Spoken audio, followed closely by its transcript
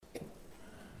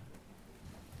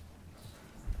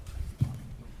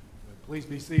Please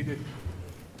be seated.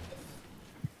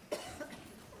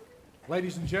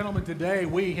 Ladies and gentlemen, today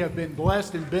we have been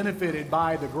blessed and benefited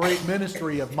by the great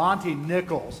ministry of Monty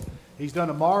Nichols. He's done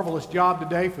a marvelous job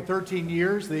today for 13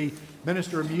 years, the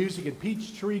minister of music at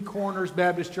Peachtree Corners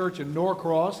Baptist Church in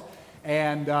Norcross,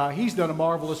 and he's done a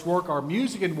marvelous work. Our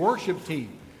music and worship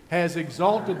team has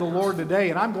exalted the Lord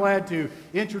today, and I'm glad to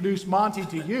introduce Monty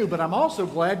to you, but I'm also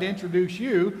glad to introduce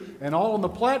you and all on the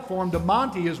platform to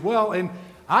Monty as well. And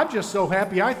I'm just so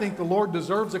happy. I think the Lord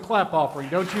deserves a clap offering,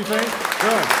 don't you think?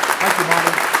 Good. Thank you,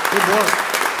 Monty. Good work.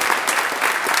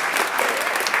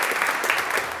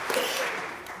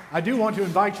 I do want to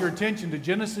invite your attention to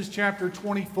Genesis chapter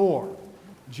 24.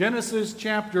 Genesis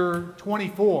chapter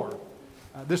 24.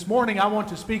 This morning I want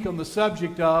to speak on the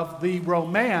subject of the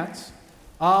romance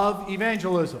of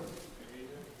evangelism.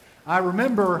 I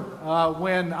remember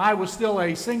when I was still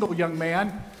a single young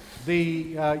man,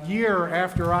 the year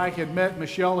after I had met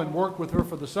Michelle and worked with her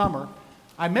for the summer,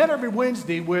 I met every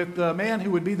Wednesday with the man who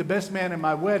would be the best man in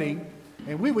my wedding,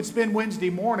 and we would spend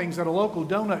Wednesday mornings at a local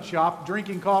donut shop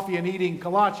drinking coffee and eating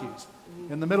kolaches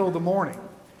in the middle of the morning.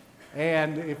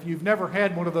 And if you've never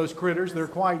had one of those critters, they're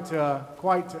quite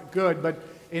good. But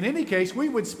in any case, we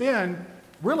would spend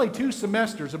really 2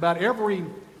 semesters about every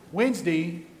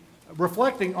Wednesday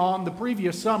reflecting on the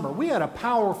previous summer. We had a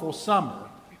powerful summer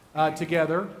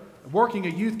together, working a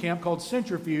youth camp called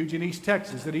Centrifuge in East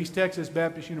Texas, at East Texas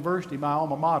Baptist University, my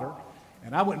alma mater.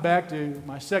 And I went back to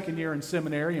my second year in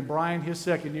seminary, and Brian his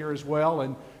second year as well,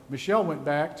 and Michelle went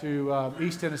back to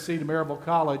East Tennessee to Maryville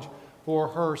College for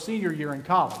her senior year in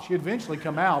college. She'd eventually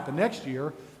come out the next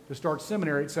year to start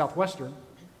seminary at Southwestern.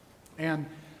 And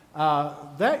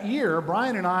that year,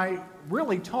 Brian and I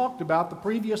really talked about the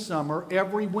previous summer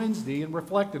every Wednesday and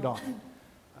reflected on it.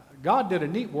 God did a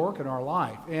neat work in our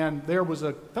life, and there was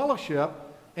a fellowship,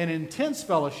 an intense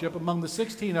fellowship among the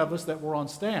 16 of us that were on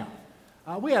staff.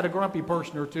 We had a grumpy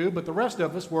person or two, but the rest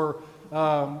of us were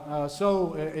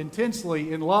so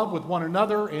intensely in love with one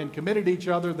another and committed to each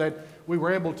other that we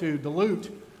were able to dilute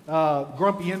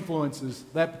grumpy influences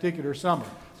that particular summer.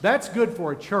 That's good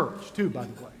for a church, too, by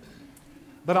the way.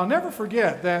 But I'll never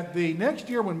forget that the next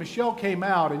year when Michelle came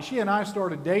out and she and I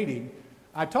started dating,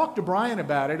 I talked to Brian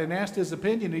about it and asked his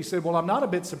opinion. He said, well, I'm not a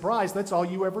bit surprised. That's all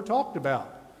you ever talked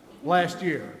about last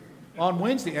year on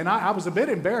Wednesday. And I was a bit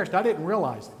embarrassed. I didn't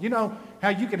realize it. You know how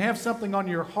you can have something on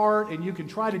your heart and you can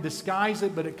try to disguise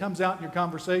it, but it comes out in your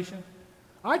conversation?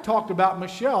 I talked about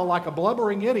Michelle like a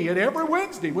blubbering idiot every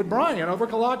Wednesday with Brian over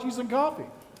kolaches and coffee.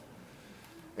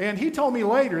 And he told me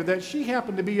later that she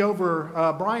happened to be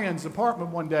over Brian's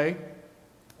apartment one day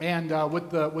and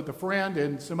with a friend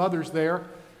and some others there.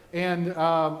 And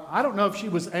I don't know if she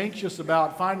was anxious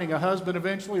about finding a husband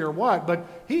eventually or what, but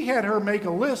he had her make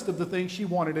a list of the things she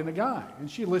wanted in a guy.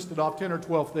 And she listed off 10 or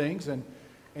 12 things.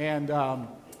 And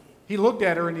he looked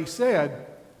at her and he said,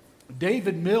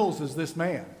 David Mills is this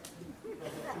man.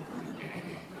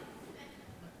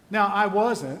 Now, I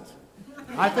wasn't.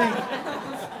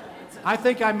 I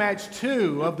think I matched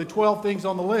 2 of the 12 things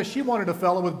on the list. She wanted a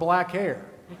fellow with black hair.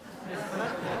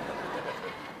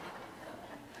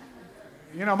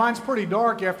 You know, mine's pretty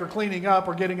dark after cleaning up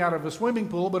or getting out of a swimming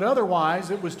pool, but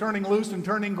otherwise it was turning loose and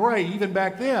turning gray even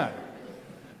back then.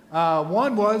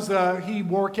 One was he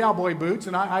wore cowboy boots,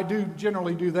 and I do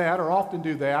generally do that or often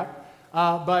do that,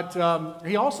 but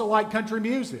he also liked country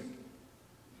music.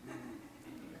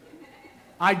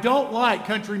 I don't like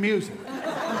country music.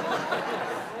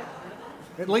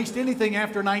 At least anything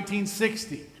after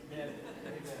 1960.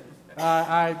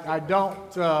 I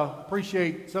don't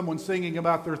appreciate someone singing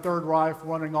about their third wife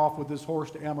running off with his horse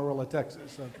to Amarillo,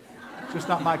 Texas. So it's just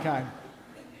not my kind.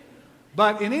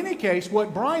 But in any case,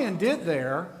 what Brian did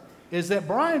there is that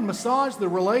Brian massaged the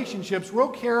relationships real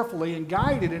carefully and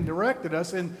guided and directed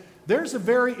us. And there's a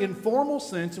very informal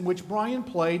sense in which Brian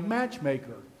played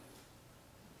matchmaker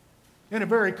in a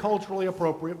very culturally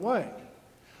appropriate way.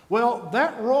 Well,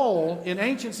 that role in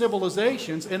ancient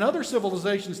civilizations and other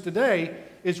civilizations today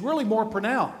is really more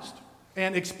pronounced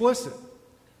and explicit.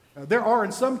 There are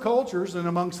in some cultures and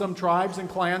among some tribes and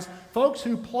clans folks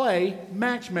who play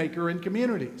matchmaker in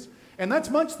communities. And that's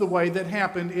much the way that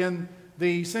happened in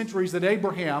the centuries that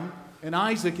Abraham and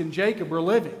Isaac and Jacob were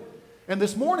living. And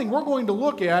this morning we're going to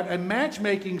look at a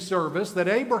matchmaking service that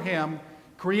Abraham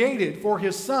created for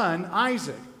his son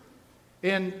Isaac.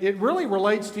 And it really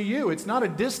relates to you. It's not a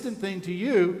distant thing to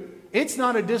you. It's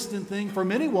not a distant thing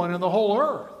from anyone in the whole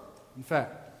earth. In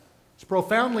fact, it's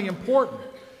profoundly important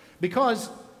because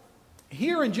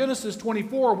here in Genesis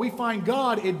 24, we find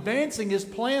God advancing his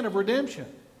plan of redemption.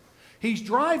 He's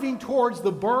driving towards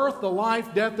the birth, the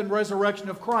life, death, and resurrection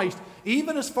of Christ,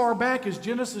 even as far back as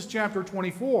Genesis chapter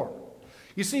 24.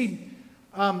 You see,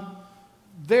 for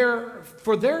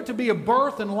there to be a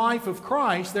birth and life of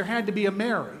Christ, there had to be a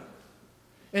Mary.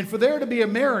 And for there to be a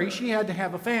Mary, she had to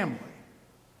have a family.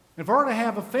 And for her to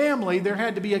have a family, there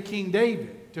had to be a King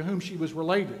David, to whom she was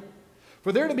related.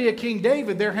 For there to be a King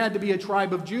David, there had to be a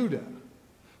tribe of Judah.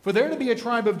 For there to be a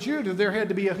tribe of Judah, there had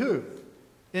to be a who?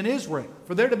 In Israel.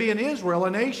 For there to be in Israel, a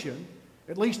nation,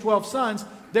 at least 12 sons,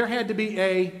 there had to be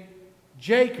a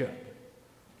Jacob.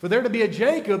 For there to be a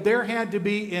Jacob, there had to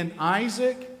be an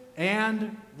Isaac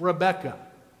and Rebekah.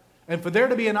 And for there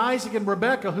to be an Isaac and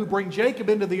Rebekah who bring Jacob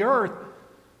into the earth,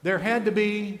 there had to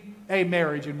be a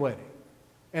marriage and wedding.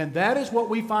 And that is what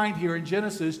we find here in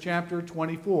Genesis chapter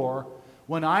 24,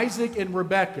 when Isaac and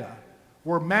Rebekah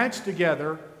were matched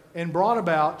together and brought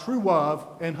about true love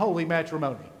and holy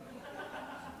matrimony.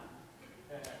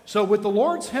 So with the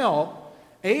Lord's help,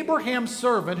 Abraham's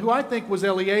servant, who I think was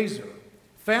Eliezer,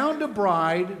 found a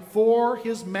bride for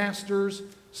his master's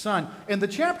son. And the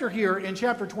chapter here in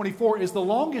chapter 24 is the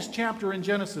longest chapter in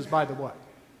Genesis, by the way.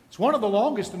 It's one of the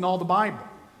longest in all the Bible.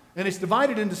 And it's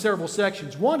divided into several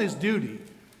sections. One is duty.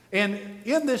 And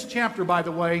in this chapter, by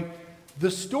the way,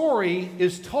 the story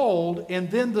is told and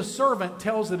then the servant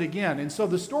tells it again. And so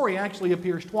the story actually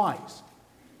appears twice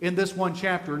in this one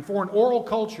chapter. And for an oral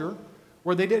culture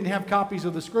where they didn't have copies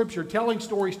of the Scripture, telling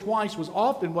stories twice was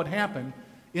often what happened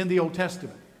in the Old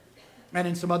Testament and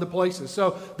in some other places.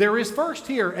 So there is first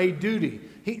here a duty.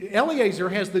 Eliezer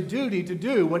has the duty to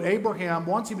do what Abraham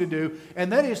wants him to do,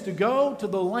 and that is to go to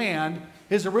the land,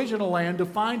 his original land, to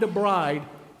find a bride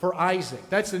for Isaac.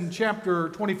 That's in chapter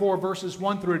 24, verses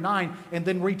 1 through 9, and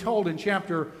then retold in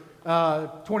chapter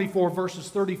 24, verses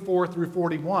 34 through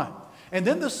 41. And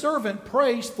then the servant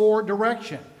prays for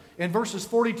direction in verses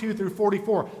 42 through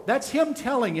 44. That's him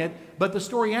telling it, but the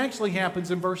story actually happens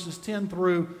in verses 10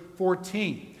 through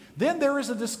 14. Then there is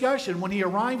a discussion when he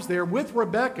arrives there with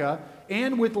Rebekah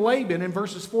and with Laban in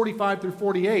verses 45 through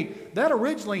 48. That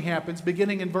originally happens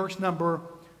beginning in verse number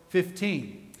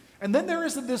 15. And then there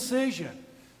is a decision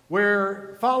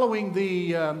where, following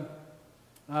the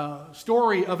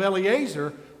story of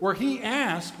Eliezer, where he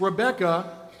asked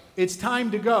Rebekah, "It's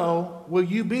time to go. Will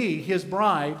you be his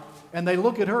bride?" And they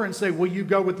look at her and say, "Will you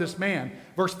go with this man?"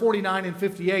 Verse 49 and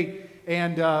 58,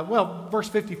 and verse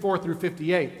 54 through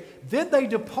 58. Then they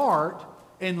depart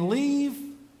and leave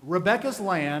Rebekah's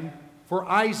land for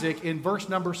Isaac in verse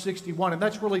number 61. And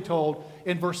that's really told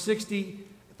in verse 60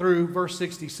 through verse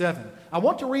 67. I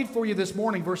want to read for you this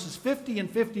morning verses 50 and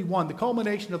 51, the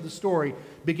culmination of the story,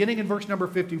 beginning in verse number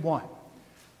 51.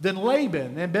 Then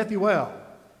Laban and Bethuel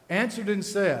answered and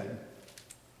said,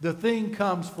 "The thing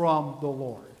comes from the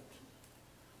Lord.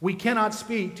 We cannot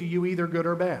speak to you either good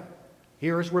or bad.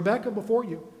 Here is Rebekah before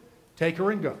you. Take her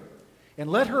and go. And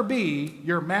let her be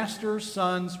your master's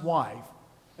son's wife,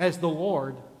 as the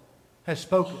Lord has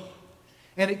spoken."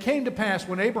 And it came to pass,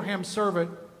 when Abraham's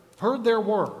servant heard their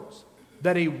words,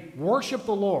 that he worshiped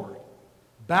the Lord,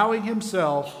 bowing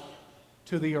himself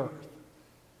to the earth.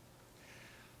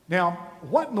 Now,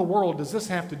 what in the world does this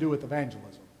have to do with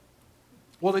evangelism?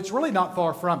 Well, it's really not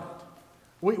far from it.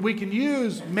 We can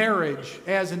use marriage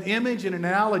as an image and an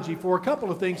analogy for a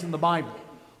couple of things in the Bible.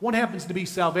 One happens to be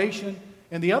salvation,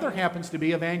 and the other happens to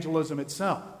be evangelism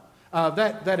itself.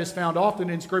 That is found often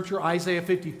in Scripture: Isaiah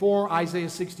 54, Isaiah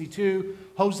 62,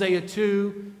 Hosea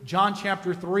 2, John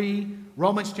chapter 3,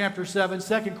 Romans chapter 7,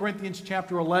 2 Corinthians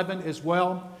chapter 11 as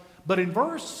well. But in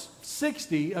verse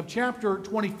 60 of chapter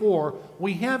 24,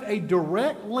 we have a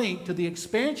direct link to the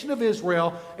expansion of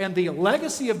Israel and the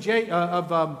legacy of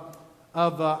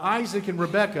Isaac and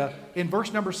Rebekah in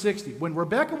verse number 60. When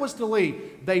Rebekah was to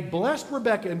leave, they blessed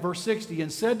Rebekah in verse 60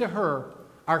 and said to her,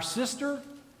 "Our sister,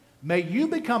 may you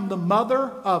become the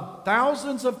mother of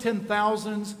thousands of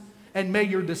 10,000s, and may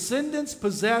your descendants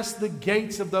possess the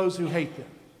gates of those who hate them."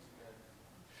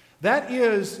 That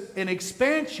is an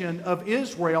expansion of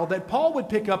Israel that Paul would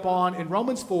pick up on in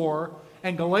Romans 4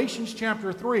 and Galatians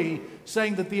chapter 3,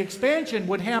 saying that the expansion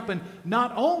would happen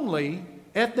not only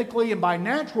ethnically and by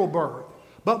natural birth,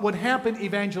 but would happen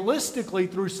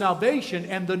evangelistically through salvation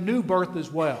and the new birth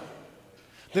as well.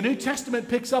 The New Testament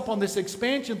picks up on this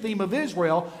expansion theme of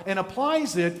Israel and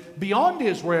applies it beyond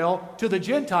Israel to the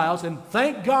Gentiles, and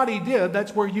thank God he did.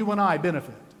 That's where you and I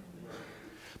benefit.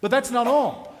 But that's not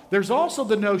all. There's also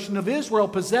the notion of Israel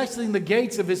possessing the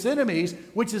gates of his enemies,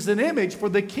 which is an image for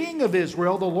the King of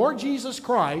Israel, the Lord Jesus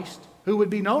Christ, who would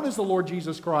be known as the Lord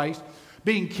Jesus Christ,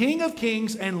 being King of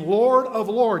kings and Lord of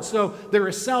lords. So there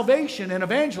is salvation and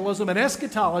evangelism and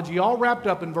eschatology all wrapped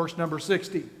up in verse number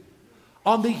 60.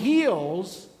 on the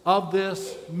heels of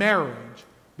this marriage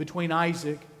between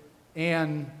Isaac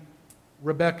and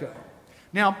Rebekah.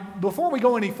 Now, before we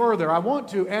go any further, I want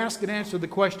to ask and answer the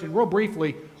question real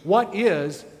briefly, what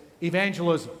is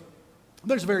evangelism?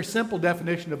 There's a very simple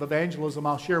definition of evangelism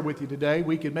I'll share with you today.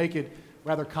 We could make it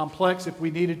rather complex if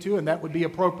we needed to, and that would be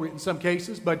appropriate in some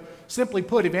cases. But simply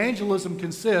put, evangelism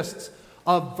consists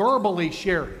of verbally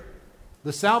sharing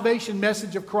the salvation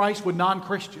message of Christ with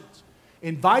non-Christians,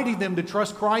 inviting them to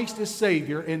trust Christ as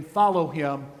Savior and follow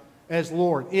Him as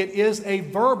Lord. It is a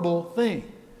verbal thing.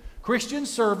 Christian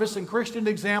service and Christian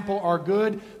example are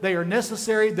good. They are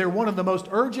necessary. They're one of the most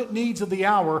urgent needs of the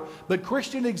hour. But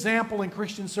Christian example and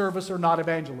Christian service are not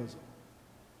evangelism.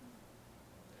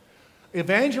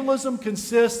 Evangelism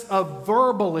consists of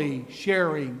verbally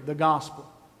sharing the gospel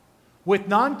with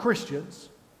non-Christians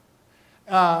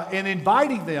and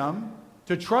inviting them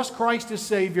to trust Christ as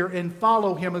Savior and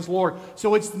follow Him as Lord.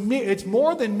 So it's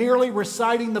more than merely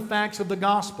reciting the facts of the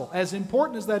gospel, as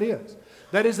important as that is.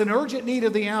 That is an urgent need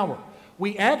of the hour.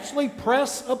 We actually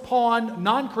press upon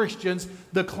non-Christians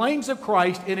the claims of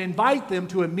Christ and invite them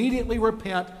to immediately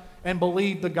repent and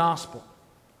believe the gospel,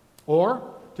 or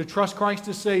to trust Christ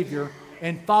as Savior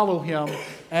and follow Him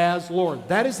as Lord.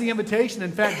 That is the invitation.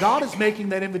 In fact, God is making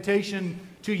that invitation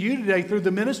to you today through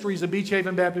the ministries of Beach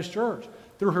Haven Baptist Church,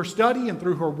 through her study and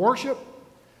through her worship,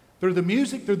 through the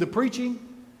music, through the preaching.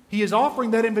 He is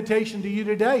offering that invitation to you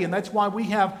today, and that's why we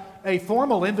have a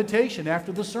formal invitation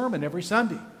after the sermon every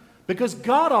Sunday, because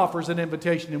God offers an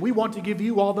invitation, and we want to give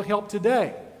you all the help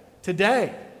today,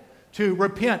 to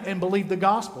repent and believe the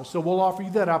gospel. So we'll offer you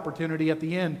that opportunity at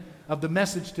the end of the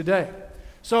message today.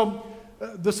 So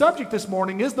the subject this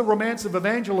morning is the romance of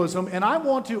evangelism, and I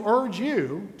want to urge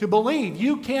you to believe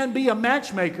you can be a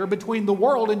matchmaker between the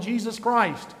world and Jesus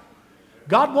Christ.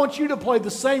 God wants you to play the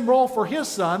same role for His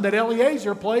son that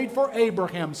Eliezer played for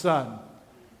Abraham's son.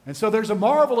 And so there's a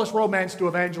marvelous romance to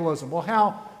evangelism. Well,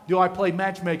 how do I play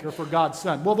matchmaker for God's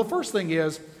son? Well, the first thing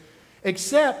is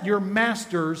accept your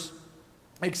master's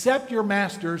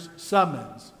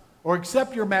summons, or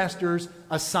accept your master's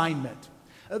assignment.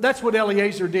 That's what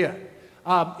Eliezer did.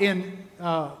 In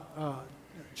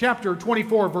chapter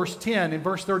 24, verse 10 and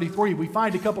verse 33, we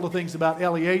find a couple of things about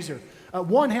Eliezer.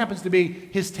 One happens to be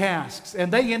his tasks,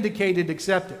 and they indicated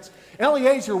acceptance.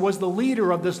 Eliezer was the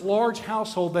leader of this large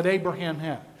household that Abraham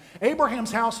had.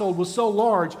 Abraham's household was so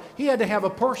large, he had to have a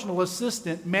personal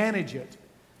assistant manage it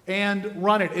and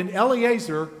run it. And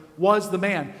Eliezer was the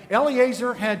man.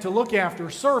 Eliezer had to look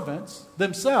after servants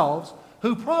themselves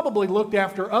who probably looked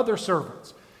after other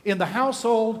servants in the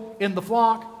household, in the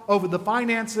flock, over the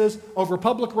finances, over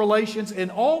public relations, and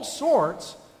all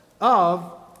sorts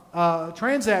of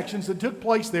transactions that took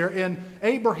place there in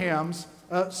Abraham's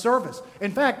service.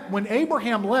 In fact, when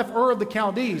Abraham left Ur of the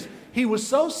Chaldees, he was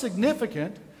so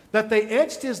significant that they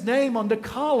etched his name on the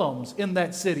columns in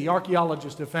that city,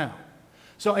 archaeologists have found.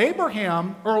 So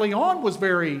Abraham early on was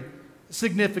very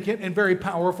significant and very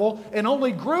powerful, and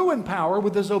only grew in power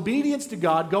with his obedience to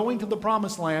God, going to the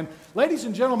promised land. Ladies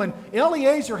and gentlemen,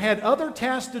 Eliezer had other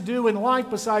tasks to do in life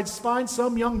besides find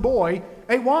some young boy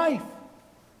a wife.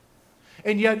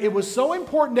 And yet it was so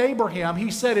important to Abraham, he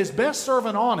set his best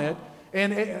servant on it,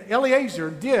 and Eliezer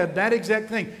did that exact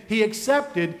thing. He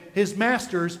accepted his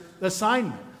master's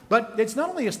assignment. But it's not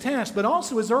only his task, but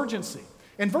also his urgency.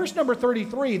 In verse number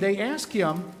 33, they ask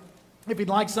him if he'd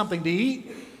like something to eat,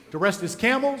 to rest his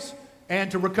camels, and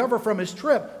to recover from his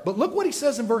trip. But look what he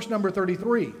says in verse number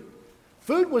 33.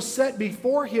 Food was set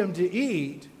before him to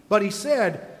eat, but he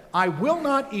said, I will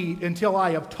not eat until I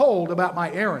have told about my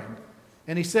errand.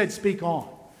 And he said, speak on.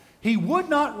 He would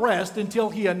not rest until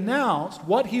he announced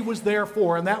what he was there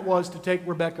for, and that was to take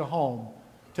Rebekah home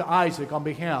to Isaac on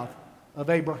behalf of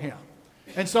Abraham.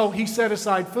 And so he set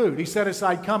aside food. He set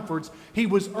aside comforts. He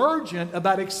was urgent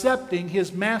about accepting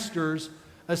his master's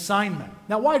assignment.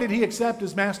 Now, why did he accept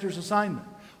his master's assignment?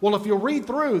 Well, if you'll read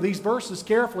through these verses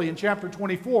carefully in chapter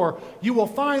 24, you will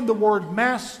find the word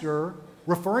master,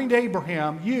 referring to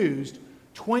Abraham, used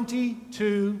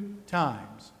 22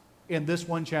 times in this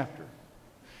one chapter.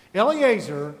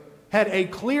 Eliezer had a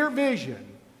clear vision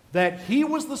that he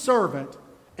was the servant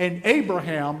and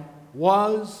Abraham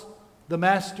was the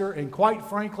master, and quite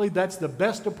frankly, that's the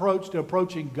best approach to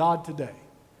approaching God today.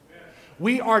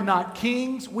 We are not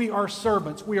kings, we are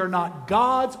servants. We are not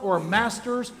gods or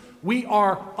masters. We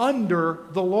are under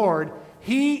the Lord.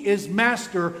 He is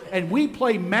master, and we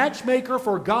play matchmaker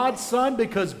for God's son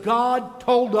because God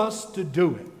told us to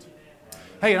do it.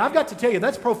 Hey, and I've got to tell you,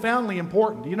 that's profoundly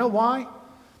important. Do you know why?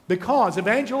 Because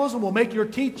evangelism will make your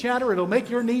teeth chatter, it'll make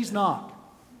your knees knock.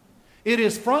 It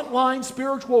is frontline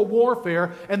spiritual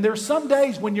warfare, and there's some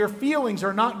days when your feelings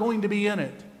are not going to be in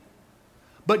it.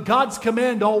 But God's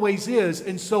command always is,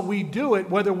 and so we do it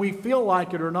whether we feel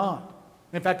like it or not.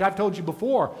 In fact, I've told you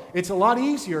before, it's a lot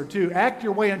easier to act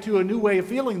your way into a new way of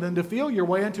feeling than to feel your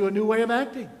way into a new way of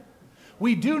acting.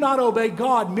 We do not obey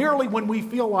God merely when we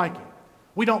feel like it.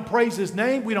 We don't praise His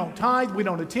name, we don't tithe, we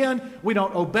don't attend, we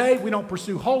don't obey, we don't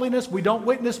pursue holiness, we don't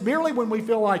witness merely when we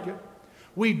feel like it.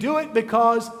 We do it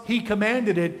because He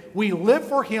commanded it. We live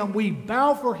for Him. We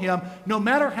bow for Him, no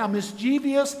matter how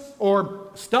mischievous or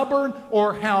stubborn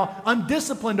or how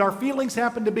undisciplined our feelings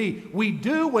happen to be. We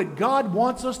do what God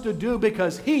wants us to do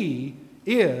because He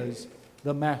is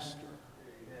the Master.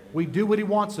 We do what He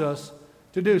wants us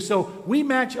to do. So we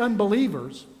match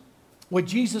unbelievers with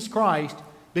Jesus Christ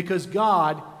because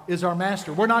God is our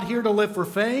Master. We're not here to live for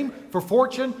fame, for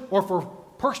fortune, or for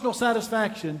personal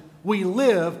satisfaction. We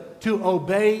live to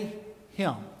obey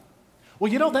Him.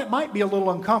 Well, you know, that might be a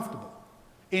little uncomfortable.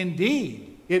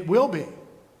 Indeed, it will be.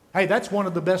 Hey, that's one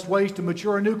of the best ways to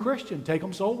mature a new Christian. Take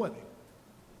them soul winning.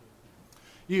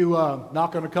 You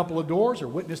knock on a couple of doors or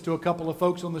witness to a couple of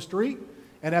folks on the street,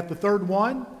 and at the third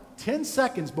one, 10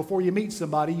 seconds before you meet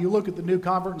somebody, you look at the new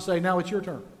convert and say, now it's your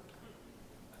turn.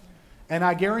 And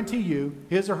I guarantee you,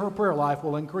 his or her prayer life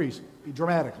will increase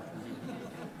dramatically.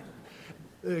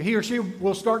 He or she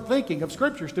will start thinking of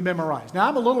scriptures to memorize. Now,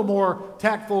 I'm a little more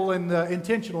tactful and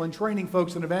intentional in training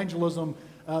folks in evangelism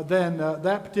than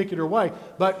that particular way,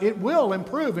 but it will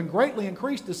improve and greatly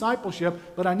increase discipleship.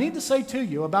 But I need to say to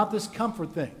you about this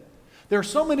comfort thing. There are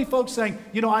so many folks saying,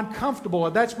 you know, I'm comfortable,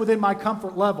 and that's within my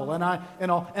comfort level, and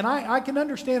I can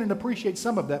understand and appreciate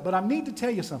some of that, but I need to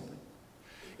tell you something.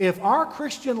 If our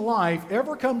Christian life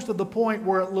ever comes to the point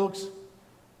where it looks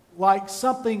like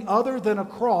something other than a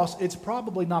cross, it's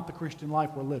probably not the Christian life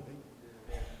we're living.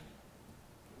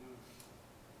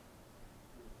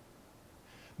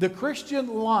 The Christian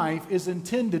life is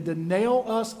intended to nail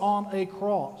us on a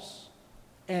cross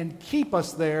and keep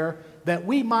us there that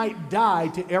we might die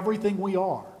to everything we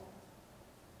are.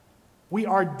 We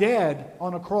are dead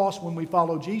on a cross when we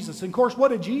follow Jesus. And of course, what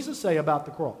did Jesus say about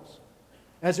the cross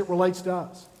as it relates to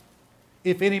us?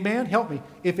 If any man, help me,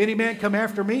 if any man come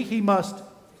after me, he must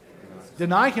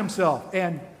deny himself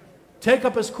and take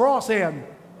up his cross and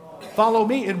follow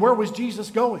me. And where was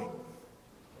Jesus going?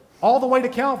 All the way to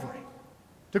Calvary,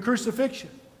 to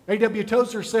crucifixion. A.W.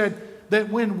 Tozer said that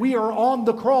when we are on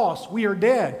the cross, we are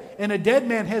dead. And a dead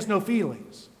man has no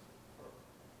feelings.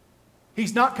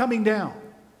 He's not coming down.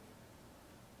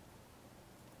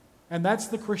 And that's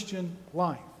the Christian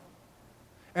life.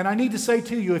 And I need to say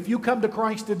to you, if you come to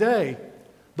Christ today,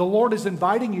 the Lord is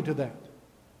inviting you to that.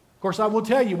 Of course, I will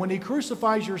tell you, when He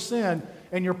crucifies your sin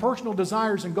and your personal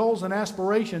desires and goals and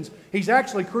aspirations, He's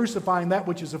actually crucifying that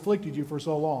which has afflicted you for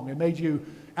so long and made you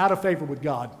out of favor with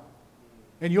God.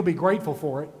 And you'll be grateful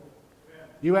for it.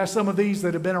 You ask some of these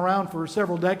that have been around for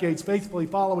several decades faithfully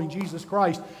following Jesus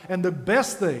Christ, and the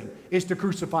best thing is to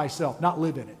crucify self, not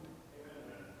live in it.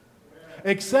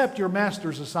 Accept your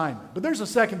master's assignment. But there's a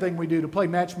second thing we do to play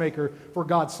matchmaker for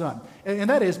God's Son, and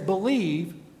that is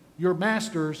believe your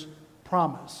master's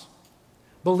promise.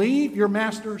 Believe your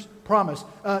master's promise.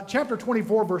 Chapter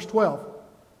 24, verse 12.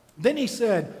 Then he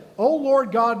said, O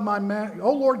Lord God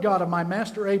of my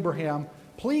master Abraham,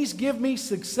 please give me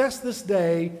success this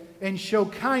day and show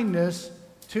kindness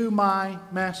to my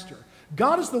master.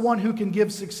 God is the one who can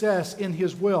give success in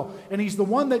His will, and He's the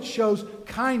one that shows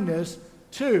kindness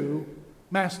to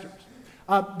masters.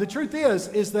 The truth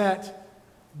is that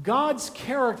God's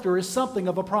character is something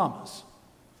of a promise.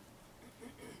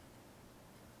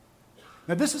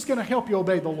 Now, this is going to help you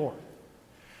obey the Lord.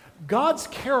 God's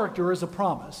character is a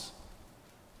promise.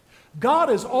 God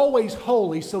is always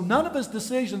holy, so none of His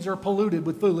decisions are polluted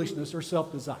with foolishness or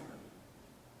self-desire.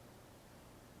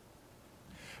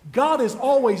 God is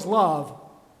always love.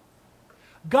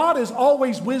 God is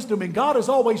always wisdom, and God is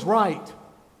always right.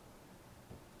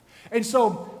 And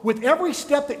so, with every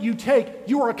step that you take,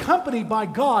 you are accompanied by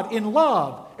God in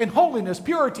love and holiness,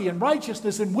 purity and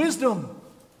righteousness and wisdom.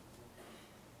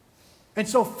 And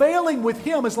so failing with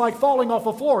Him is like falling off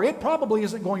a floor. It probably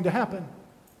isn't going to happen.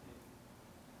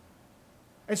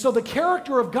 And so the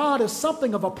character of God is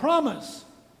something of a promise.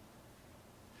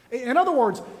 In other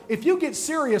words, if you get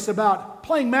serious about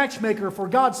playing matchmaker for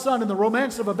God's Son in the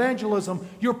romance of evangelism,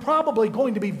 you're probably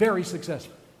going to be very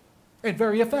successful and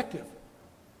very effective.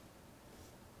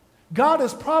 God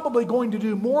is probably going to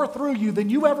do more through you than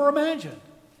you ever imagined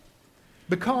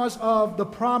because of the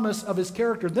promise of His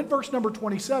character. Then verse number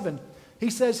 27, he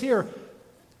says here,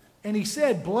 and he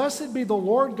said, Blessed be the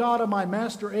Lord God of my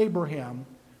master Abraham,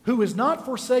 who has not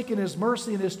forsaken his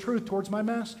mercy and his truth towards my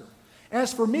master.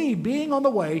 As for me, being on the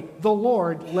way, the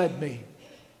Lord led me.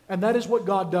 And that is what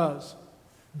God does.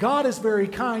 God is very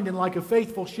kind, and like a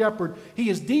faithful shepherd, He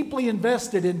is deeply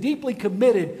invested and deeply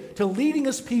committed to leading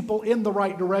His people in the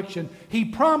right direction. He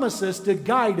promises to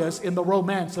guide us in the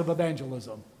romance of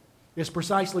evangelism. It's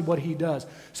precisely what He does.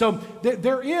 So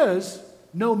there is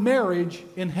no marriage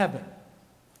in heaven.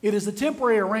 It is a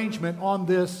temporary arrangement on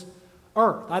this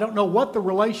earth. I don't know what the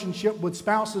relationship with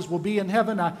spouses will be in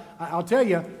heaven. I'll tell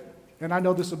you, and I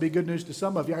know this will be good news to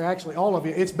some of you, actually all of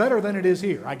you, it's better than it is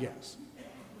here, I guess.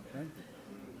 Okay?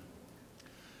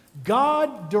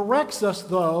 God directs us,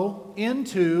 though,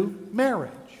 into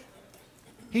marriage.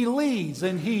 He leads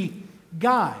and He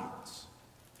guides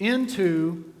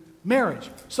into marriage.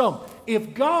 So,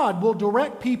 if God will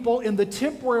direct people in the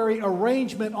temporary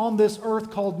arrangement on this earth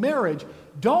called marriage,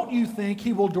 don't you think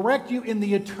He will direct you in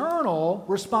the eternal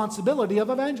responsibility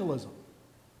of evangelism?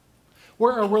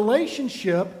 Where a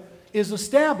relationship is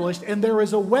established and there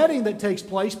is a wedding that takes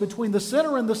place between the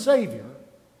sinner and the Savior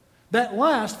that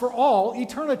lasts for all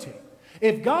eternity.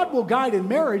 If God will guide in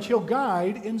marriage, He'll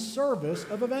guide in service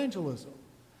of evangelism,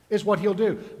 is what He'll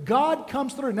do. God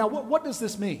comes through. Now, what does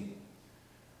this mean?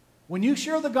 When you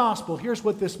share the gospel, here's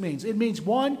what this means. It means,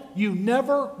 one, you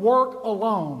never work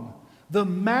alone. The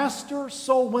master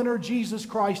soul winner, Jesus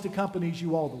Christ, accompanies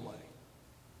you all the way.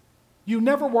 You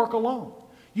never work alone.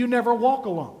 You never walk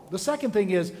alone. The second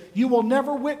thing is, you will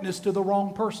never witness to the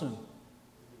wrong person.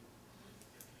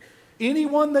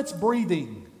 Anyone that's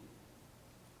breathing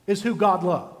is who God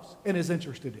loves and is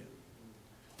interested in.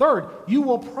 Third, you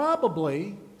will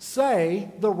probably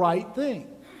say the right thing.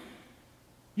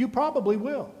 You probably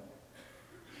will.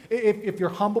 If you're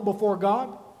humble before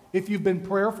God, if you've been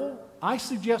prayerful, I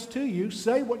suggest to you,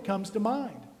 say what comes to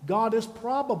mind. God is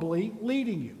probably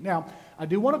leading you. Now, I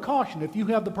do want to caution, if you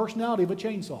have the personality of a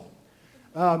chainsaw,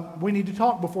 we need to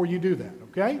talk before you do that,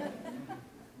 okay?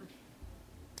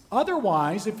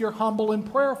 Otherwise, if you're humble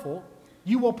and prayerful,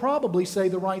 you will probably say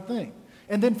the right thing.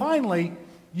 And then finally,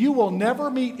 you will never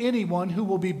meet anyone who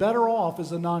will be better off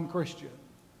as a non-Christian.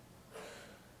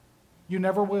 You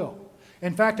never will.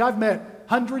 In fact, I've met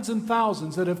hundreds and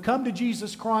thousands that have come to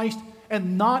Jesus Christ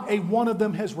and not a one of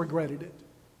them has regretted it.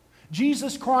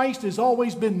 Jesus Christ has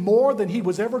always been more than He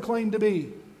was ever claimed to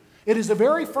be. It is a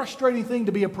very frustrating thing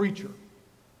to be a preacher.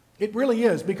 It really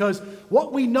is, because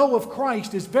what we know of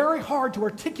Christ is very hard to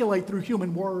articulate through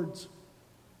human words.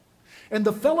 And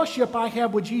the fellowship I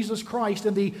have with Jesus Christ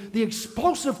and the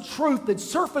explosive truth that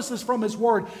surfaces from His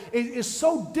Word is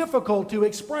so difficult to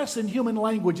express in human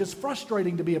language. It's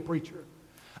frustrating to be a preacher.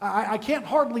 I can't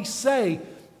hardly say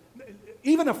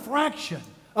even a fraction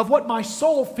of what my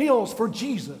soul feels for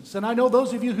Jesus. And I know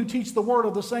those of you who teach the Word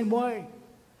are the same way.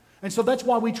 And so that's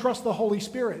why we trust the Holy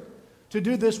Spirit to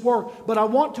do this work. But I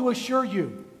want to assure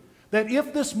you that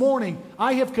if this morning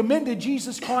I have commended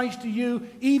Jesus Christ to you,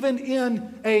 even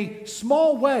in a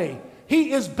small way,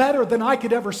 He is better than I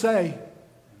could ever say.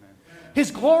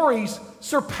 His glories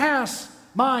surpass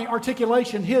my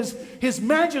articulation. His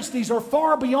majesties are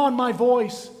far beyond my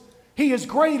voice. He is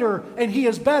greater and He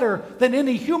is better than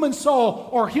any human soul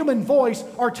or human voice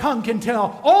or tongue can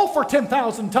tell. All for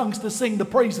 10,000 tongues to sing the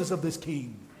praises of this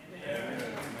King. Amen.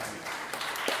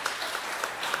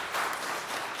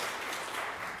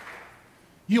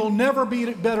 You'll never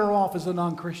be better off as a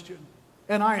non-Christian.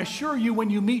 And I assure you, when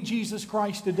you meet Jesus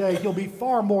Christ today, He'll be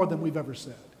far more than we've ever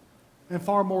said, and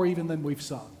far more even than we've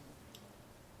sung.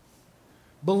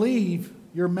 Believe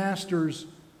your Master's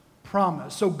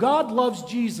promise. So God loves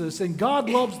Jesus and God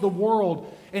loves the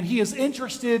world, and He is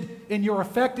interested in your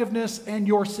effectiveness and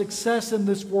your success in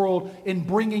this world in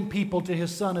bringing people to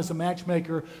His Son as a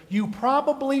matchmaker. You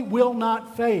probably will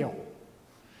not fail.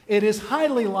 It is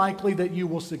highly likely that you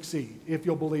will succeed if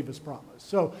you'll believe His promise.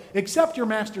 So accept your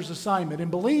Master's assignment and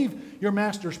believe your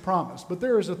Master's promise. But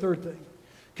there is a third thing.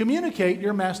 Communicate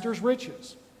your Master's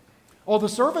riches. Oh, the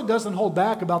servant doesn't hold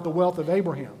back about the wealth of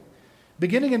Abraham.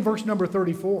 Beginning in verse number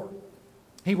 34,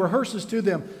 he rehearses to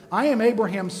them, I am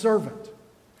Abraham's servant.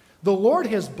 The Lord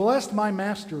has blessed my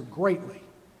master greatly,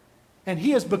 and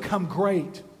he has become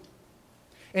great.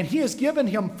 And He has given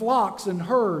him flocks and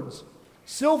herds,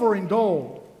 silver and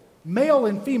gold, male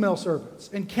and female servants,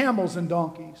 and camels and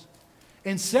donkeys.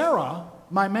 And Sarah,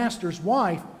 my master's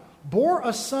wife, bore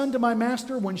a son to my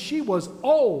master when she was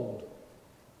old.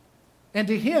 And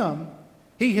to him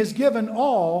He has given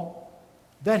all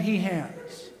that he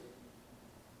has.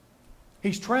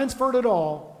 He's transferred it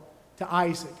all to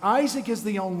Isaac. Isaac is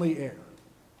the only heir.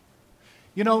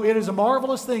 You know, it is a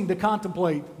marvelous thing to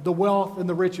contemplate the wealth and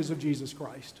the riches of Jesus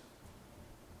Christ.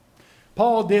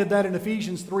 Paul did that in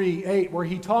Ephesians 3:8, where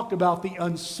he talked about the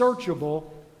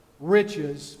unsearchable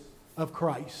riches of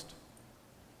Christ.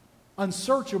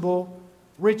 Unsearchable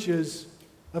riches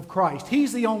of Christ.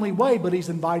 He's the only way, but He's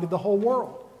invited the whole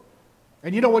world.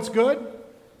 And you know what's good?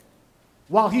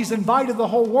 While He's invited the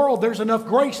whole world, there's enough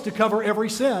grace to cover every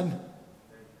sin.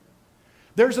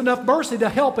 There's enough mercy to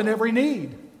help in every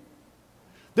need.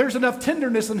 There's enough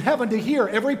tenderness in heaven to hear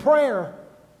every prayer.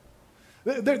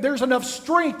 There's enough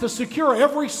strength to secure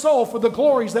every soul for the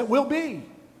glories that will be.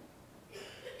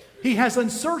 He has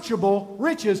unsearchable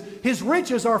riches. His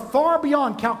riches are far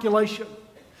beyond calculation.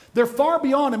 They're far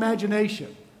beyond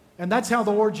imagination. And that's how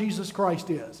the Lord Jesus Christ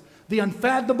is. The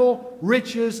unfathomable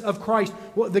riches of Christ.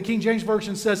 Well, the King James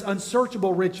Version says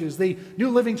unsearchable riches. The New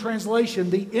Living Translation,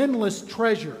 the endless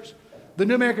treasures. The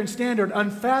New American Standard,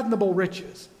 unfathomable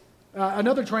riches.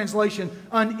 Another translation,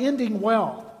 unending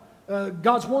wealth.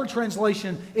 God's Word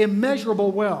translation,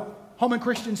 immeasurable wealth. Holman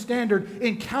Christian Standard,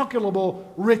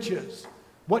 incalculable riches.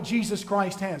 What Jesus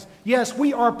Christ has. Yes,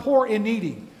 we are poor and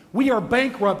needy. We are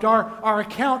bankrupt. Our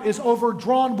account is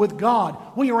overdrawn with God.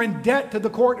 We are in debt to the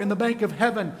court and the bank of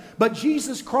heaven. But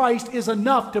Jesus Christ is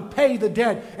enough to pay the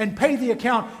debt and pay the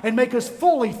account and make us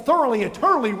fully, thoroughly,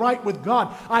 eternally right with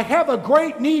God. I have a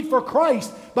great need for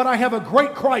Christ, but I have a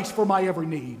great Christ for my every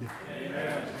need.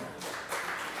 Amen.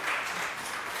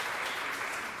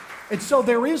 And so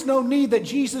there is no need that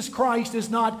Jesus Christ is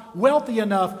not wealthy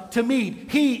enough to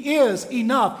meet. He is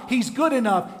enough. He's good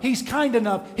enough. He's kind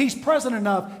enough. He's present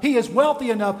enough. He is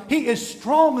wealthy enough. He is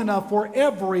strong enough for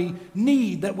every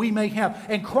need that we may have.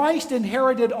 And Christ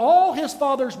inherited all His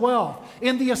Father's wealth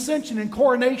in the ascension and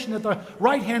coronation at the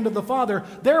right hand of the Father.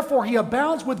 Therefore, He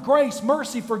abounds with grace,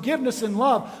 mercy, forgiveness, and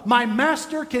love. My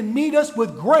Master can meet us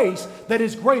with grace that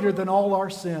is greater than all our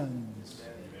sins.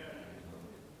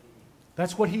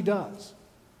 That's what He does.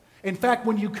 In fact,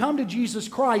 when you come to Jesus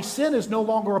Christ, sin is no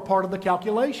longer a part of the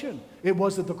calculation. It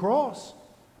was at the cross,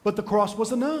 but the cross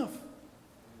was enough.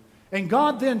 And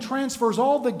God then transfers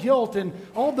all the guilt and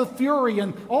all the fury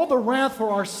and all the wrath for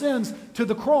our sins to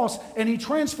the cross, and He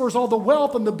transfers all the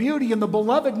wealth and the beauty and the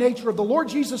beloved nature of the Lord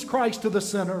Jesus Christ to the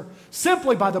sinner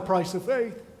simply by the price of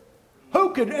faith.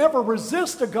 Who could ever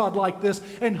resist a God like this,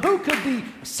 and who could be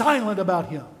silent about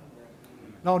Him?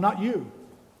 No, not you.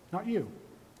 Not you.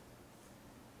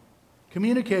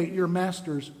 Communicate your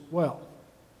Master's well.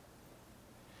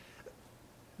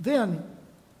 Then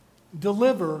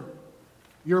deliver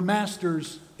your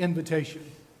Master's invitation.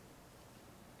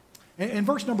 In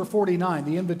verse number 49,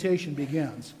 the invitation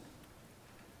begins.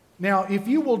 Now, if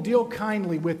you will deal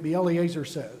kindly with me, Eliezer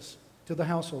says to the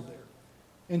household there,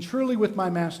 and truly with my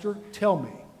Master, tell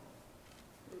me.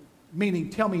 Meaning,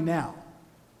 tell me now.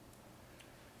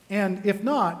 And if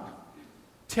not,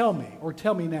 tell me, or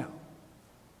tell me now.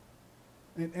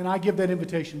 And I give that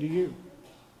invitation to you.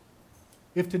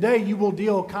 If today you will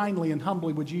deal kindly and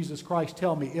humbly with Jesus Christ,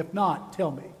 tell me. If not, tell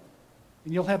me.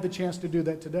 And you'll have the chance to do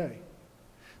that today.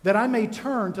 That I may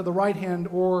turn to the right hand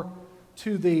or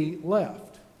to the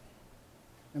left.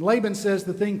 And Laban says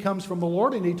the thing comes from the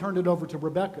Lord, and he turned it over to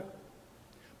Rebekah.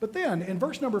 But then, in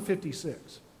verse number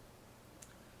 56,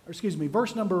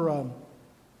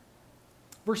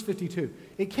 Verse 52,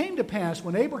 it came to pass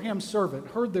when Abraham's servant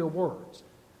heard their words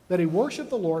that he worshiped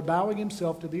the Lord, bowing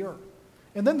himself to the earth.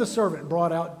 And then the servant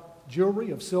brought out jewelry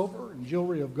of silver and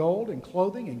jewelry of gold and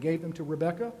clothing and gave them to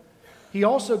Rebekah. He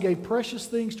also gave precious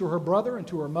things to her brother and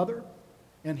to her mother.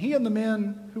 And he and the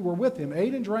men who were with him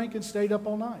ate and drank and stayed up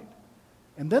all night.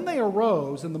 And then they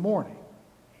arose in the morning,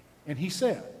 and he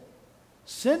said,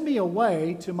 "Send me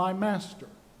away to my master."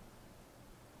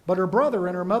 But her brother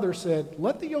and her mother said,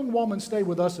 "Let the young woman stay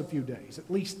with us a few days, at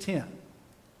least 10.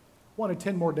 Wanted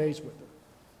 10 more days with her.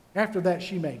 After that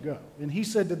she may go." And he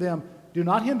said to them, "Do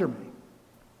not hinder me.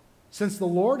 Since the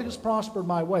Lord has prospered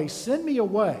my way, send me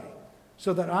away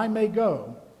so that I may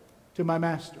go to my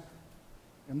master."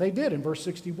 And they did in verse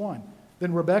 61.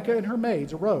 Then Rebekah and her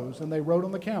maids arose, and they rode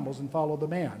on the camels and followed the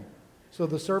man. So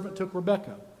the servant took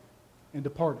Rebekah and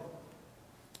departed.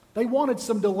 They wanted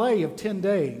some delay of 10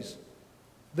 days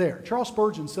there. Charles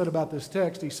Spurgeon said about this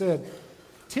text, he said,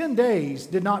 10 days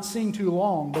did not seem too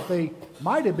long, but they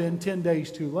might have been 10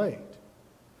 days too late.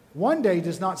 One day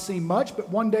does not seem much, but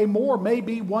one day more may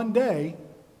be one day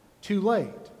too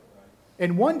late.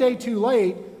 And one day too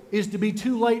late is to be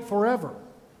too late forever.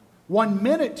 1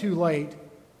 minute too late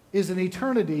is an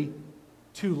eternity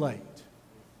too late.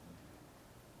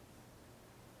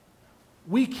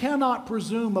 We cannot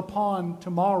presume upon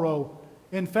tomorrow.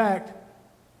 In fact,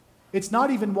 it's not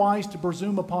even wise to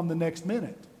presume upon the next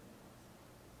minute.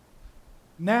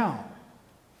 Now.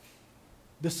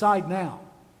 Decide now.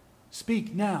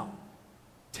 Speak now.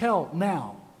 Tell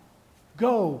now.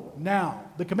 Go now.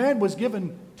 The command was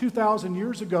given 2,000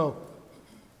 years ago.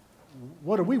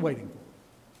 What are we waiting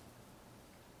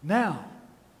for? Now.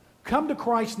 Come to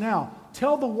Christ now.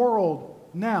 Tell the world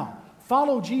now.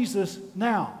 Follow Jesus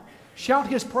now. Shout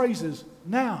His praises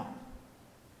now.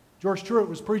 George Truett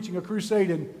was preaching a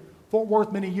crusade in Fort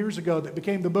Worth many years ago that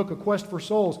became the book A Quest for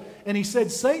Souls. And he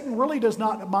said, Satan really does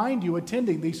not mind you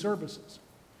attending these services.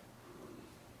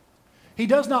 He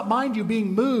does not mind you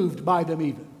being moved by them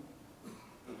even.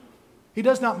 He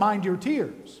does not mind your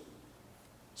tears,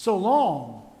 so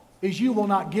long as you will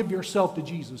not give yourself to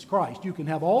Jesus Christ. You can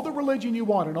have all the religion you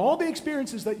want and all the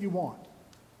experiences that you want,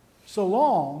 so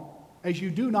long as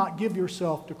you do not give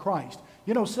yourself to Christ.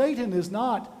 You know, Satan is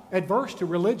not adverse to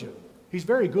religion. He's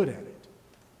very good at it.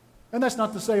 And that's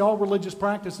not to say all religious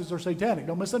practices are satanic.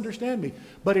 Don't misunderstand me.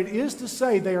 But it is to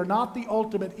say they are not the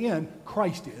ultimate end.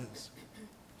 Christ is.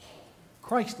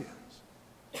 Christ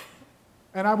is.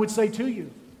 And I would say to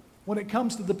you, when it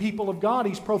comes to the people of God,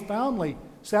 He's profoundly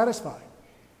satisfied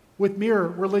with mere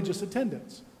religious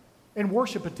attendance and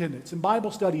worship attendance and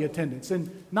Bible study attendance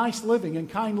and nice living and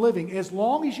kind living, as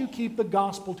long as you keep the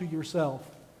gospel to yourself.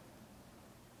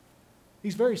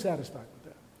 He's very satisfied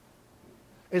with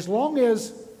that. As long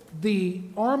as the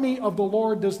army of the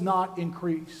Lord does not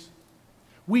increase,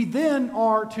 we then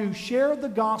are to share the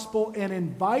gospel and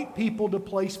invite people to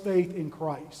place faith in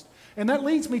Christ. And that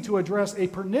leads me to address a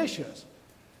pernicious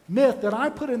myth that I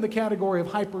put in the category of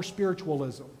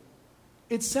hyper-spiritualism.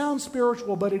 It sounds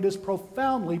spiritual, but it is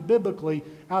profoundly, biblically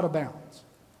out of bounds.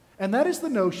 And that is the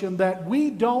notion that we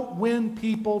don't win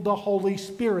people, the Holy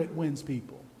Spirit wins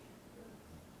people.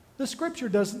 The Scripture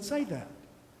doesn't say that.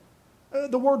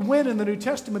 The word win in the New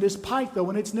Testament is paito,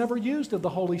 and it's never used of the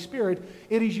Holy Spirit.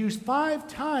 It is used 5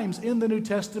 times in the New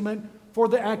Testament for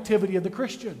the activity of the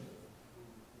Christian.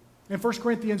 In 1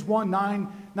 Corinthians 1,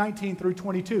 19 through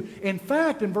 22. In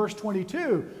fact, in verse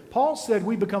 22, Paul said,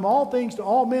 we become all things to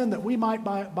all men that we might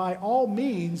by all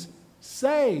means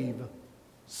save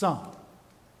some.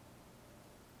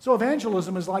 So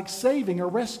evangelism is like saving or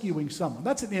rescuing someone.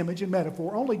 That's an image and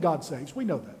metaphor. Only God saves. We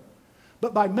know that.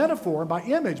 But by metaphor, by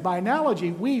image, by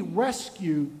analogy, we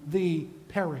rescue the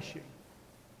perishing.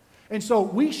 And so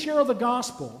we share the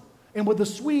gospel, and with a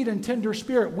sweet and tender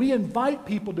spirit, we invite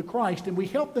people to Christ, and we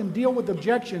help them deal with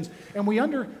objections, and we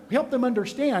help them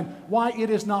understand why it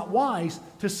is not wise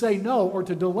to say no or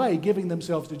to delay giving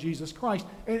themselves to Jesus Christ.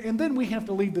 And then we have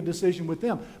to leave the decision with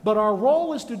them. But our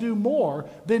role is to do more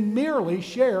than merely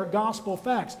share gospel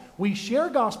facts. We share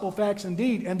gospel facts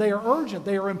indeed, and they are urgent,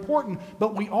 they are important,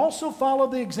 but we also follow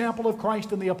the example of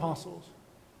Christ and the apostles.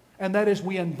 And that is,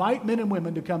 we invite men and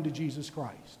women to come to Jesus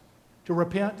Christ, to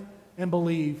repent and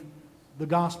believe the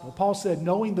gospel. Paul said,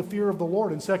 knowing the fear of the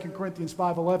Lord in 2 Corinthians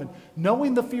 5:11,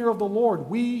 knowing the fear of the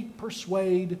Lord, we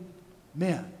persuade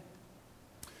men.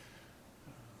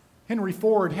 Henry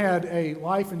Ford had a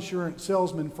life insurance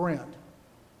salesman friend.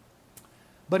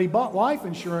 But he bought life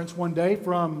insurance one day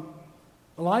from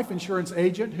a life insurance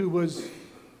agent who was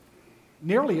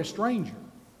nearly a stranger.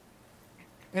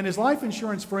 And his life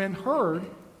insurance friend heard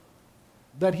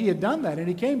that he had done that. And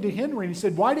he came to Henry and he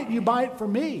said, why didn't you buy it for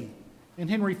me? And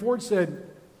Henry Ford said,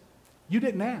 you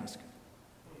didn't ask.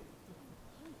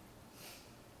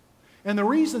 And the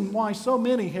reason why so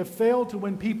many have failed to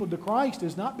win people to Christ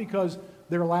is not because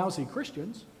they're lousy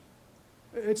Christians.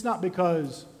 It's not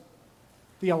because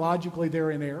theologically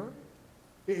they're in error.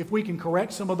 If we can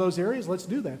correct some of those areas, let's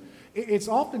do that. It's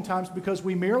oftentimes because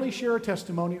we merely share a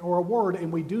testimony or a word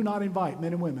and we do not invite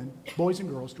men and women, boys and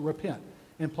girls, to repent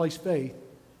and place faith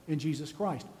in Jesus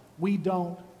Christ. We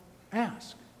don't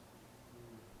ask.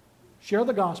 Share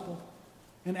the gospel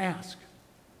and ask.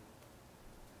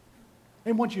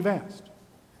 And once you've asked,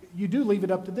 you do leave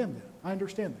it up to them then. I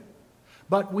understand that.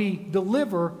 But we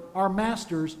deliver our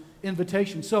master's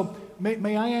invitation. So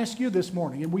may I ask you this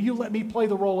morning, and will you let me play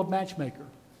the role of matchmaker?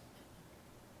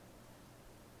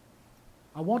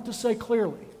 I want to say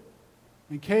clearly,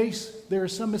 in case there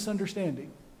is some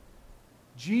misunderstanding,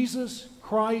 Jesus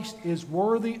Christ is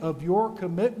worthy of your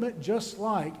commitment, just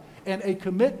like, and a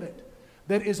commitment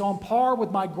that is on par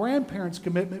with my grandparents'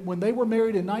 commitment when they were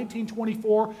married in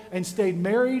 1924 and stayed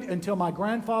married until my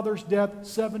grandfather's death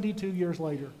 72 years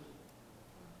later.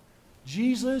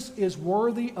 Jesus is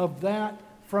worthy of that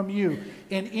from you.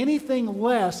 And anything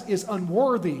less is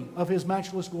unworthy of His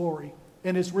matchless glory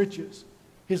and His riches,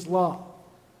 His love.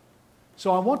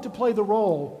 So I want to play the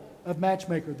role of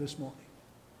matchmaker this morning.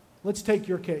 Let's take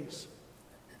your case.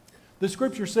 The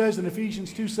Scripture says in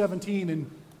Ephesians 2:17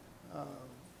 and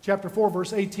chapter 4,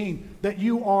 verse 18, that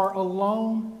you are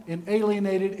alone and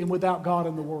alienated and without God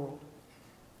in the world.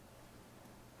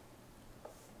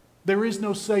 There is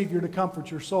no Savior to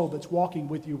comfort your soul that's walking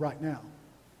with you right now.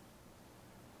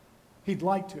 He'd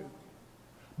like to.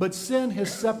 But sin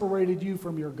has separated you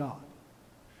from your God.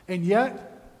 And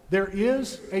yet, there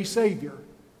is a Savior,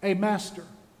 a Master,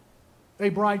 a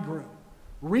Bridegroom,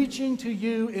 reaching to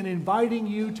you and inviting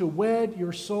you to wed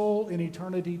your soul in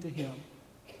eternity to Him.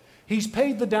 He's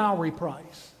paid the dowry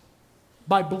price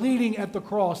by bleeding at the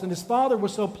cross. And His Father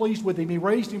was so pleased with Him, He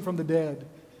raised Him from the dead.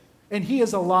 And He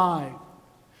is alive.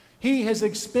 He has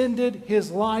expended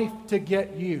His life to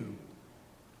get you.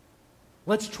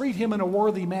 Let's treat Him in a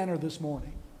worthy manner this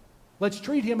morning. Let's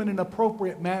treat Him in an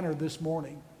appropriate manner this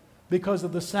morning because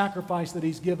of the sacrifice that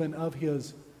He's given of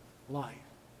His life.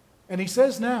 And He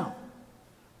says now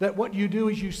that what you do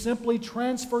is you simply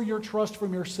transfer your trust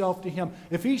from yourself to Him.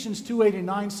 Ephesians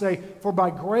 2:8-9 say, "For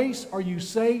by grace are you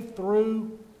saved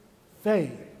through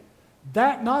faith,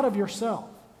 that not of yourself.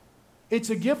 It's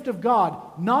a gift of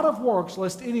God, not of works,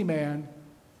 lest any man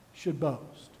should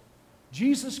boast."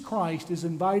 Jesus Christ is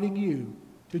inviting you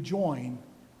to join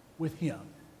with Him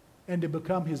and to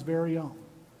become His very own.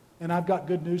 And I've got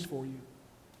good news for you.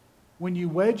 When you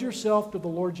wed yourself to the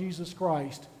Lord Jesus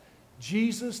Christ,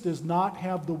 Jesus does not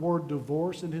have the word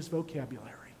divorce in His vocabulary.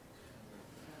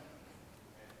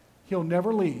 He'll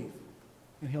never leave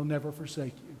and He'll never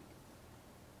forsake you.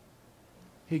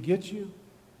 He gets you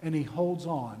and He holds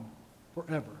on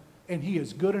forever. And He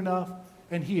is good enough,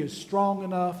 and He is strong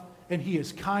enough, and He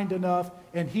is kind enough,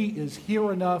 and He is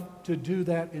here enough to do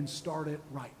that and start it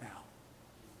right now.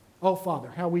 Oh, Father,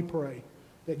 how we pray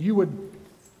that You would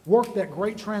work that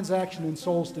great transaction in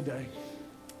souls today.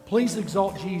 Please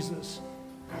exalt Jesus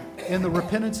in the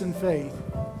repentance and faith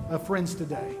of friends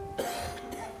today.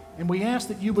 And we ask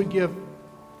that You would give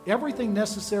everything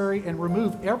necessary and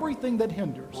remove everything that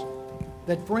hinders,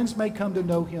 that friends may come to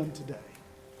know Him today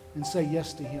and say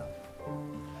yes to Him.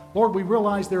 Lord, we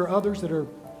realize there are others that are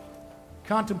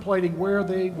contemplating where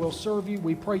they will serve You.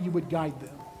 We pray You would guide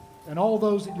them. And all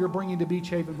those that You're bringing to Beach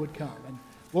Haven would come. And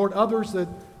Lord, others that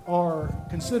are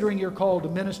considering Your call to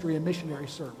ministry and missionary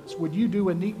service, would You do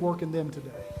a neat work in them today?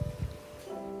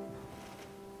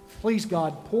 Please,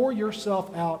 God, pour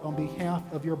Yourself out on behalf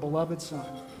of Your beloved Son,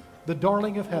 the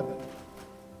darling of heaven,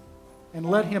 and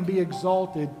let Him be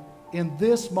exalted in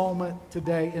this moment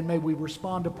today, and may we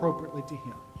respond appropriately to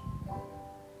Him.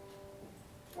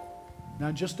 Now,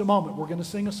 in just a moment, we're going to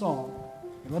sing a song.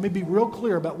 And let me be real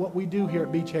clear about what we do here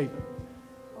at Beach Haven.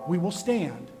 We will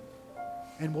stand,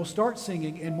 and we'll start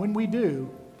singing, and when we do,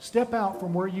 step out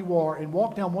from where you are and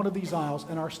walk down one of these aisles,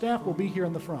 and our staff will be here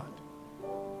in the front.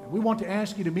 And we want to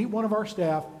ask you to meet one of our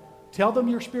staff, tell them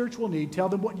your spiritual need, tell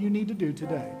them what you need to do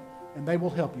today, and they will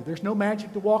help you. There's no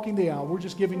magic to walking the aisle. We're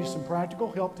just giving you some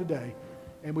practical help today,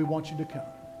 and we want you to come.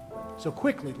 So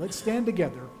quickly, let's stand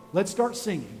together. Let's start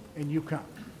singing, and you come.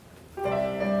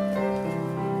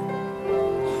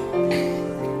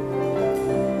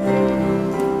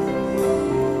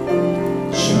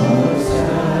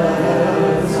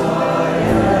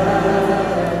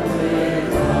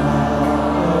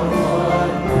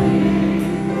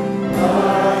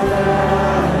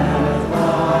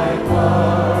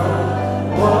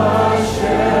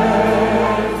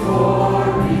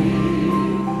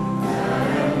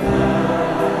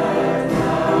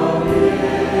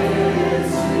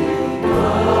 It's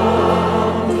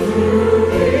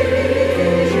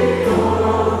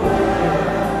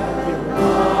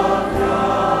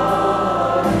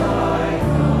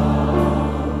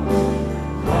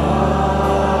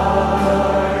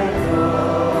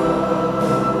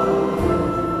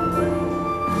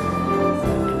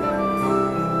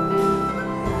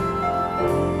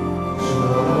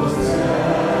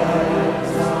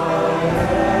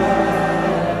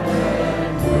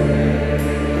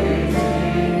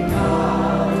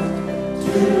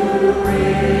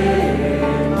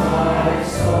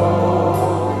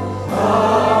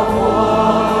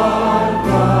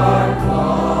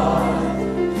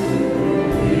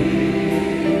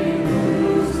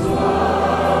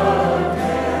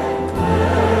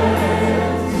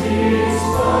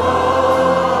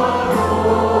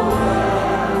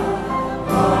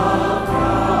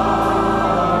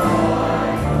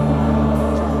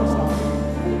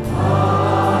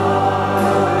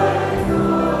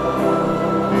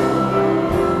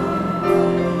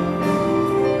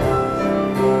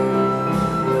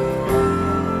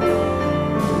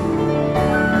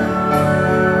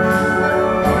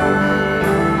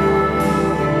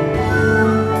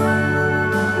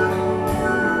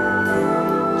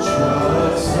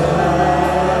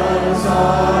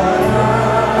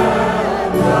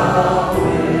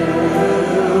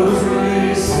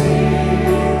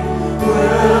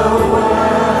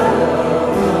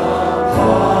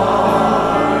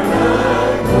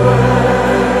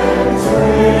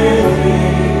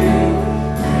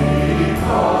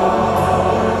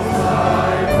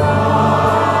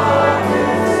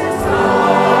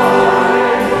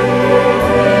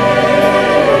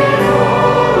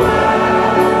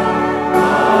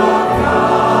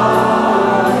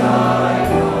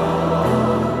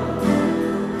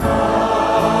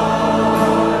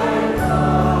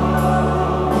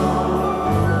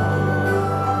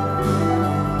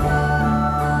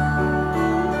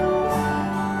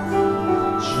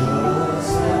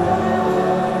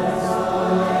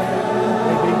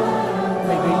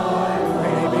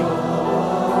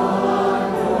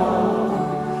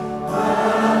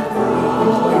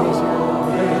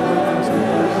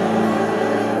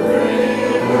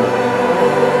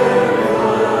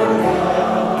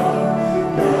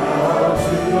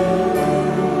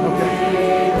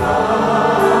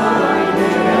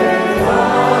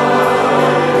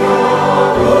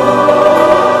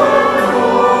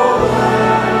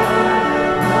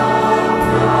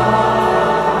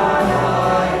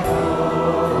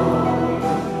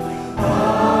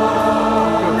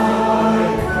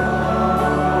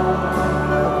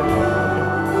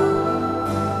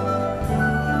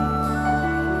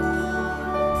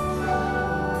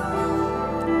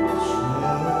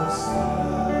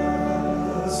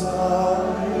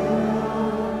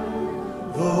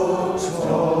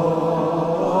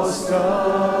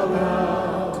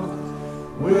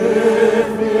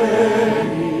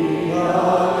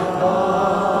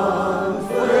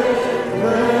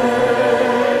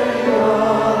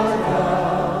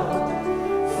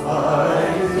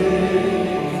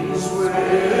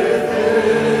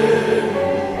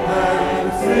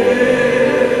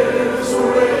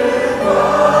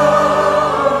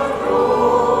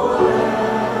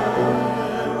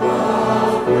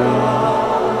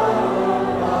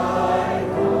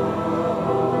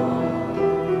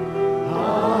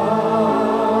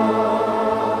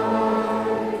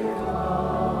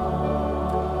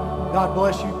God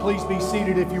bless you. Please be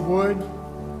seated if you would.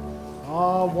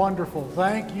 Oh, wonderful.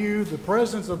 Thank you. The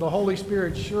presence of the Holy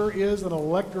Spirit sure is an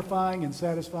electrifying and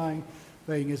satisfying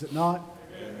thing, is it not?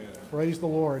 Amen. Praise the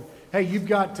Lord. Hey, you've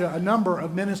got a number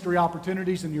of ministry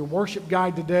opportunities in your worship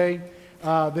guide today.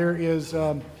 There is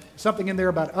something in there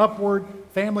about Upward,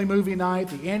 Family Movie Night,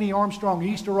 the Annie Armstrong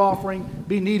Easter Offering.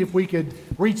 Be neat if we could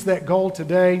reach that goal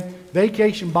today.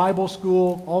 Vacation Bible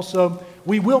School. Also,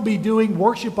 we will be doing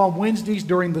worship on Wednesdays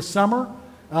during the summer,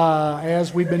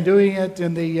 as we've been doing it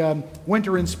in the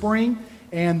winter and spring.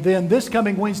 And then this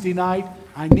coming Wednesday night,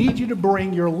 I need you to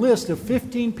bring your list of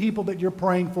 15 people that you're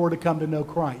praying for to come to know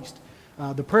Christ.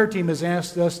 The prayer team has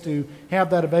asked us to have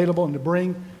that available and to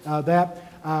bring that.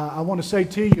 I want to say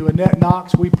to you, Annette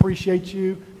Knox, we appreciate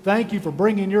you. Thank you for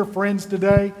bringing your friends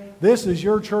today. This is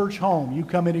your church home. You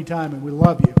come anytime, and we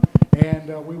love you.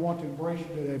 And we want to embrace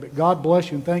you today. But God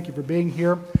bless you, and thank you for being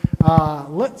here.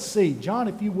 Let's see. John,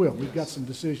 if you will, we've got some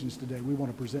decisions today we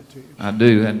want to present to you. I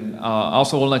do. And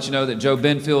also want to let you know that Joe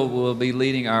Benfield will be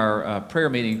leading our prayer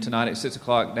meeting tonight at 6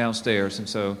 o'clock downstairs. And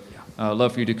so I'd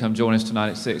love for you to come join us tonight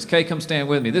at 6. Kay, come stand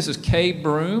with me. This is Kay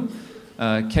Broom.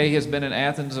 Kay has been in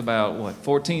Athens about,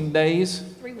 14 days?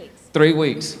 3 weeks. 3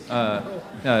 weeks.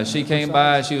 She came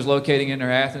by. She was locating in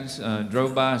her Athens,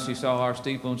 drove by, and she saw our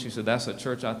steeple, and she said, that's a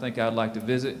church I think I'd like to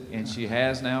visit. And she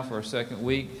has now for a second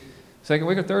week. Second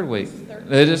week or third week?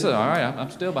 It is, all right, I'm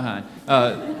still behind.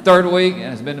 Third week, and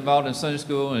has been involved in Sunday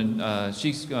school, and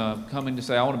she's coming to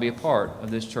say, I want to be a part of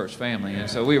this church family. And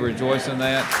so we rejoice in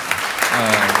that.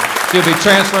 She'll be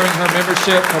transferring her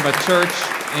membership from a church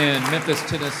in Memphis,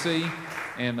 Tennessee,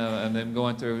 and then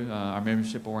going through our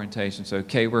membership orientation. So,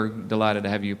 Kay, we're delighted to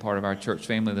have you part of our church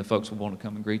family. The folks will want to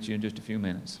come and greet you in just a few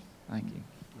minutes. Thank you.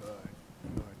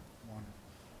 Good.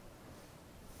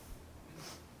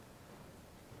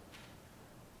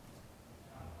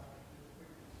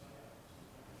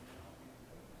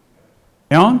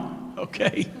 Wonderful. On?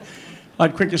 Okay.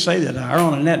 I'd quick to say that our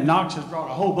own Annette Knox has brought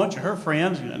a whole bunch of her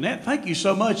friends. And Annette, thank you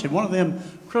so much. And one of them,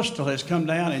 Crystal, has come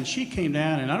down, and she came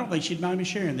down, and I don't think she'd mind me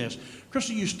sharing this.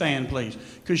 Crystal, you stand, please.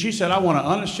 Because she said, I want to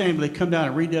unashamedly come down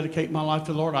and rededicate my life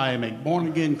to the Lord. I am a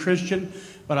born-again Christian,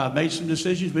 but I've made some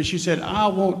decisions. But she said, I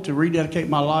want to rededicate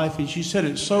my life. And she said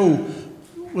it so,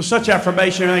 with such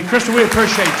affirmation. And Crystal, we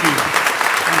appreciate you.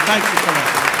 And thank you for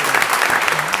that.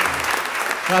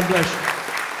 God bless you.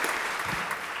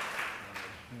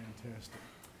 Fantastic.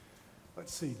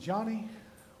 Let's see, Johnny,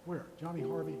 where? Johnny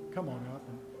Harvey, come on up.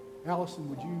 And Allison,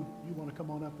 would you want to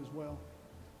come on up as well?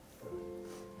 Good.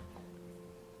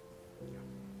 Well,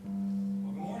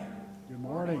 good morning. Good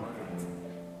morning.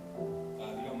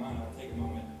 If you don't mind, I'll take a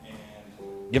moment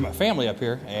and get my family up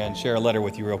here and share a letter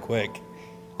with you real quick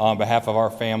on behalf of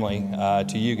our family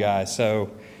to you guys.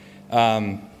 So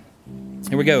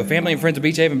here we go. Family and friends of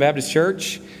Beach Haven Baptist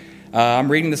Church.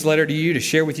 I'm reading this letter to you to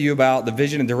share with you about the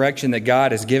vision and direction that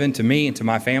God has given to me and to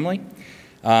my family.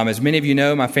 As many of you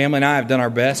know, my family and I have done our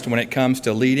best when it comes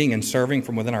to leading and serving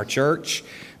from within our church,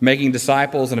 making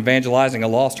disciples and evangelizing a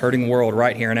lost, hurting world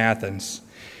right here in Athens.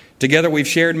 Together, we've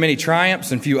shared many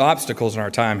triumphs and few obstacles in our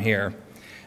time here.